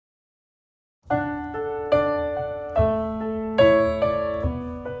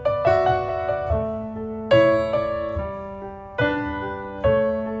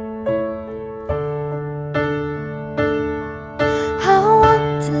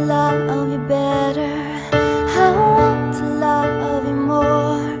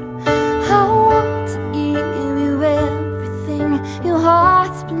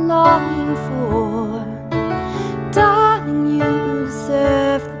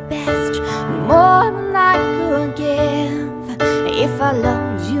best, more than I could give. If I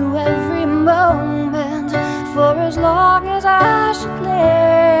loved you every moment, for as long as I should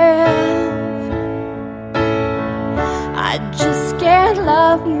live, I just can't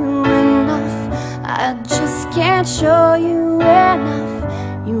love you enough. I just can't show you enough.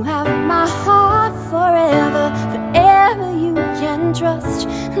 You have my heart forever, forever you can trust.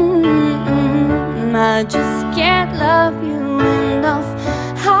 I just can't love you enough.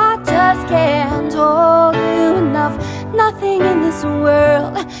 I just can't hold you enough. Nothing in this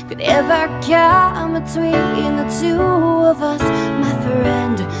world could ever come between the two of us. My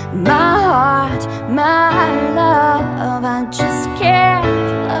friend, my heart, my love. I just can't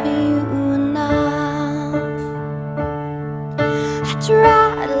love you enough. I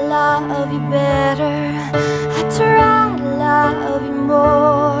try to love you better, I try to love you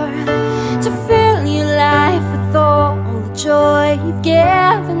more, to fill your life with all the joy you've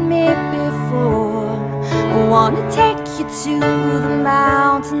given me before. I wanna take you to the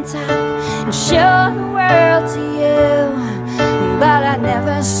mountaintop and show the world to you, but I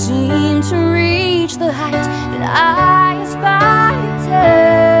never seem to reach the height that I aspire to.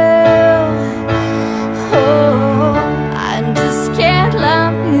 Oh, I just can't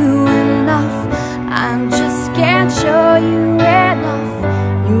love you enough. I just can't show you enough.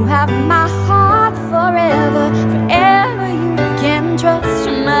 You have my heart forever, forever you can trust.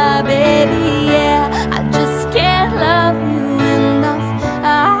 My baby, yeah. I just can't love you enough.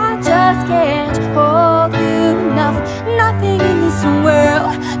 I just can't hold you enough. Nothing in this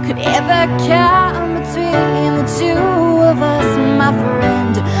world could ever come between the two of us. My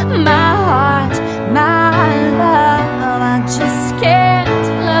friend, my heart, my love. I just can't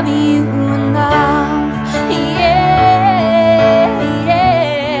love you enough. Yeah,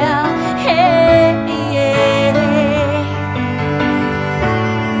 yeah, hey, yeah.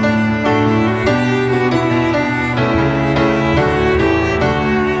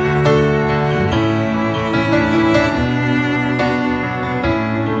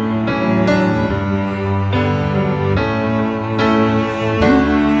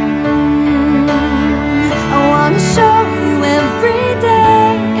 I wanna show you every day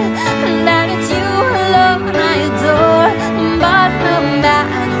that it's you alone I adore. But no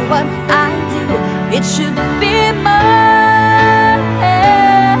matter what I do, it should be more.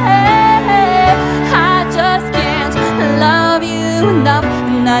 I just can't love you enough,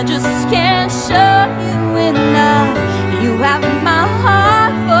 and I just can't show you enough. You have my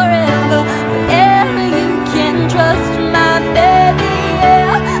heart forever, forever you can trust. My baby,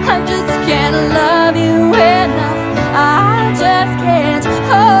 yeah. I just can't love you enough. I just can't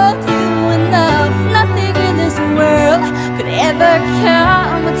hold you enough. Nothing in this world could ever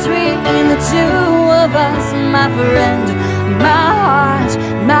come between the two of us. My friend, my heart,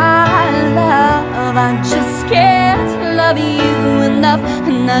 my love. I just can't love you enough,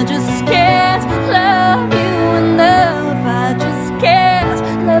 and I just can't